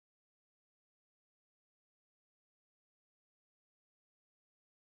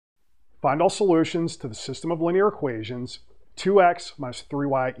Find all solutions to the system of linear equations 2x minus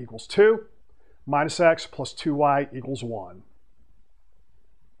 3y equals 2, minus x plus 2y equals 1.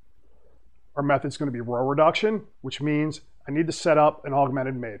 Our method is going to be row reduction, which means I need to set up an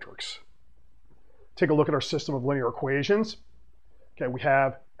augmented matrix. Take a look at our system of linear equations. Okay, we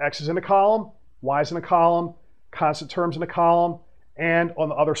have x's in a column, y's in a column, constant terms in a column, and on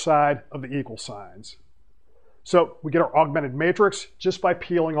the other side of the equal signs. So we get our augmented matrix just by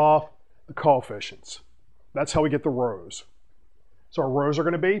peeling off the coefficients. That's how we get the rows. So our rows are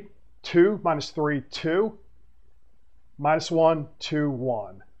going to be 2 minus 3, 2, minus 1, 2,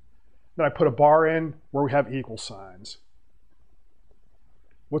 1. Then I put a bar in where we have equal signs.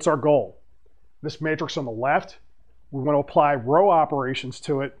 What's our goal? This matrix on the left, we want to apply row operations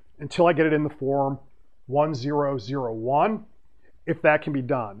to it until I get it in the form 1, 0, 0, 1, if that can be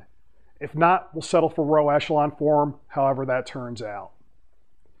done. If not, we'll settle for row echelon form, however that turns out.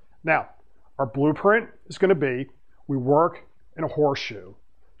 Now, our blueprint is going to be, we work in a horseshoe.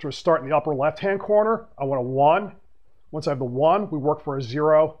 So we start in the upper left-hand corner, I want a 1. Once I have the 1, we work for a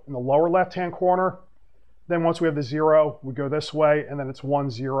 0 in the lower left-hand corner. Then once we have the 0, we go this way, and then it's 1,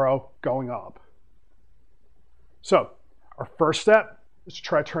 0 going up. So our first step is to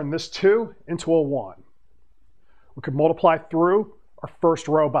try to turn this 2 into a 1. We could multiply through our first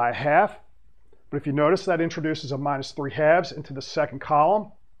row by a half, but if you notice, that introduces a minus 3 halves into the second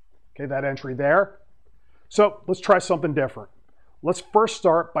column. Okay, that entry there. So let's try something different. Let's first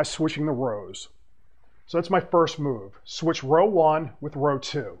start by switching the rows. So that's my first move. Switch row 1 with row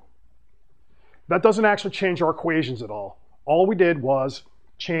 2. That doesn't actually change our equations at all. All we did was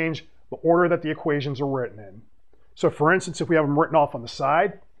change the order that the equations are written in. So for instance, if we have them written off on the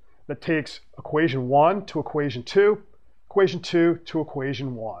side, that takes equation 1 to equation 2, equation 2 to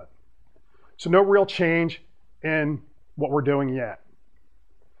equation 1. So no real change in what we're doing yet.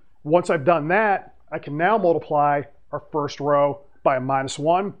 Once I've done that, I can now multiply our first row by a minus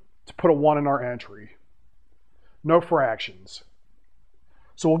 1 to put a 1 in our entry. No fractions.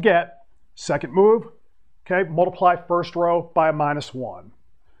 So we'll get, second move, okay, multiply first row by a minus 1.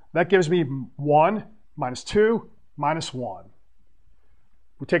 That gives me 1 minus 2 minus 1.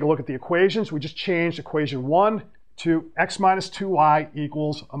 We take a look at the equations. We just changed equation 1 to x minus 2y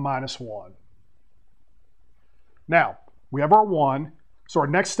equals a minus 1. Now, we have our 1, so our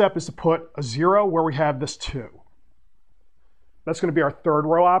next step is to put a 0 where we have this 2. That's going to be our third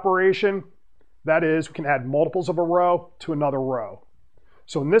row operation. That is, we can add multiples of a row to another row.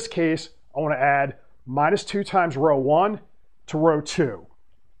 So in this case, I want to add minus 2 times row 1 to row 2.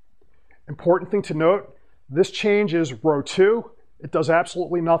 Important thing to note, this changes row 2. It does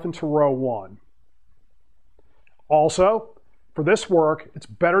absolutely nothing to row 1. Also, for this work, it's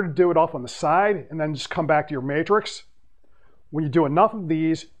better to do it off on the side and then just come back to your matrix. When you do enough of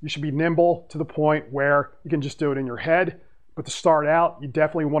these, you should be nimble to the point where you can just do it in your head. But to start out, you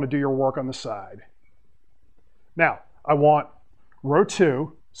definitely want to do your work on the side. Now, I want row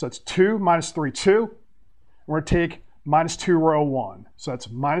 2, so that's 2 minus 3, 2. We're going to take minus 2 row 1, so that's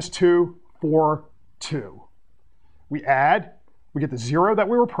minus 2, 4, 2. We add, we get the 0 that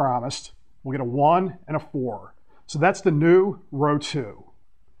we were promised, we'll get a 1 and a 4. So that's the new row 2.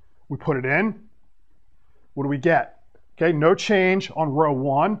 We put it in, what do we get? Okay, no change on row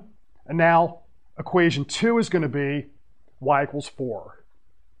 1, and now equation 2 is going to be y equals 4.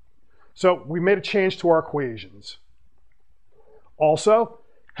 So we made a change to our equations. Also,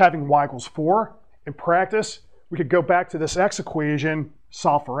 having y equals 4, in practice, we could go back to this x equation,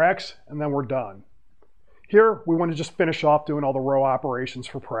 solve for x, and then we're done. Here, we want to just finish off doing all the row operations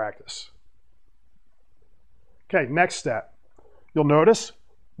for practice. Okay, next step. You'll notice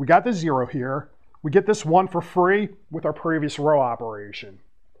we got the 0 here. We get this 1 for free with our previous row operation.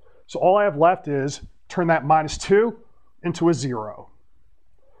 So all I have left is turn that minus 2 into a 0.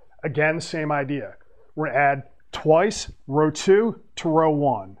 Again, same idea. We're going to add twice row 2 to row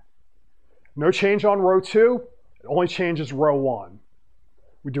 1. No change on row 2, it only changes row 1.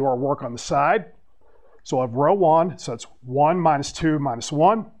 We do our work on the side. So I'll have row 1, so that's 1 minus 2 minus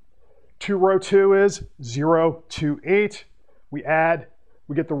 1. 2 row 2 is 0, 2, 8. We add,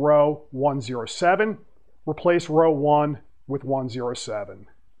 we get the row 1, 0, 7. Replace row 1 with 1, 0, 7.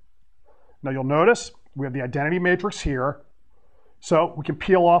 Now you'll notice we have the identity matrix here, so we can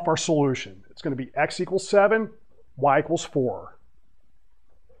peel off our solution. It's going to be x equals 7, y equals 4.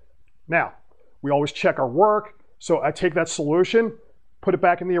 Now, we always check our work, so I take that solution, put it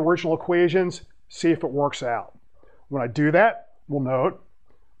back in the original equations, see if it works out. When I do that, we'll note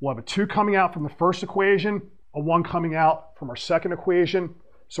we'll have a 2 coming out from the first equation, a 1 coming out from our second equation,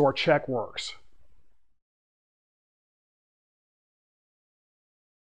 so our check works.